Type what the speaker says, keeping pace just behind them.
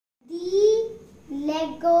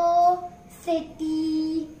Lego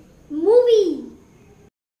City movie.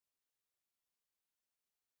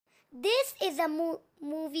 This is a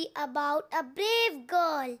movie about a brave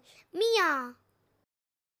girl, Mia.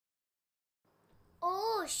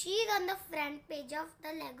 Oh, she's on the front page of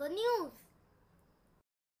the Lego news.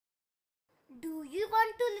 Do you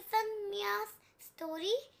want to listen Mia's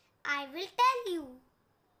story? I will tell you.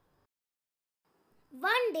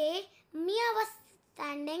 One day, Mia was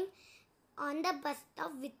standing on the bus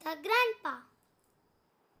stop with her grandpa.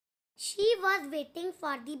 She was waiting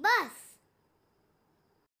for the bus.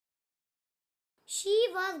 She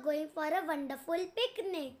was going for a wonderful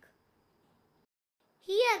picnic.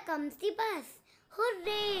 Here comes the bus.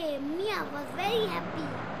 Hooray! Mia was very happy.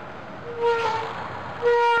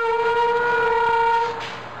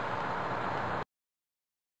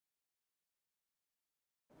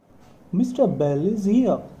 Mr. Bell is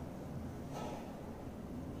here.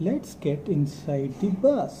 Let's get inside the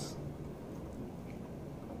bus.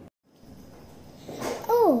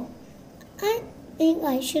 Oh, I think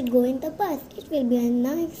I should go in the bus. It will be a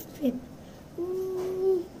nice trip.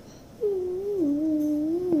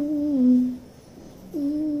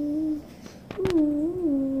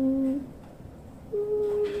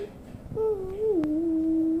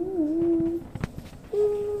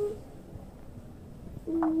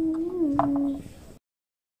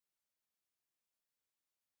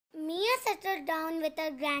 Mia settled down with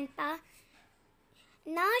her grandpa.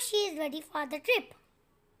 Now she is ready for the trip.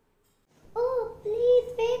 Oh,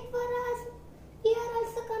 please wait for us. We are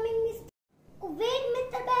also coming, Mr. Oh, wait,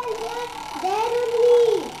 Mr. Bell. There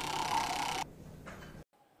only.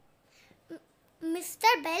 Mr.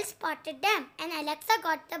 Bell spotted them and Alexa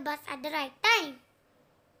got the bus at the right time.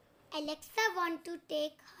 Alexa wants to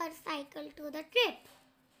take her cycle to the trip.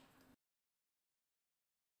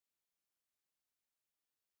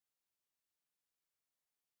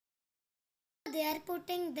 They are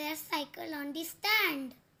putting their cycle on the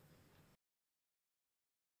stand.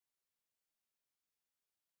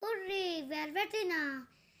 Hooray, we are ready now.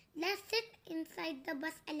 Let's sit inside the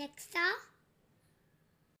bus, Alexa.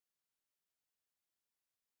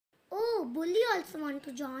 Oh, Bully also want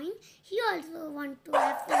to join. He also want to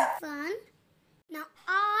have some fun. Now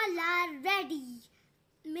all are ready.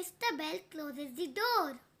 Mr. Bell closes the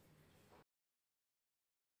door.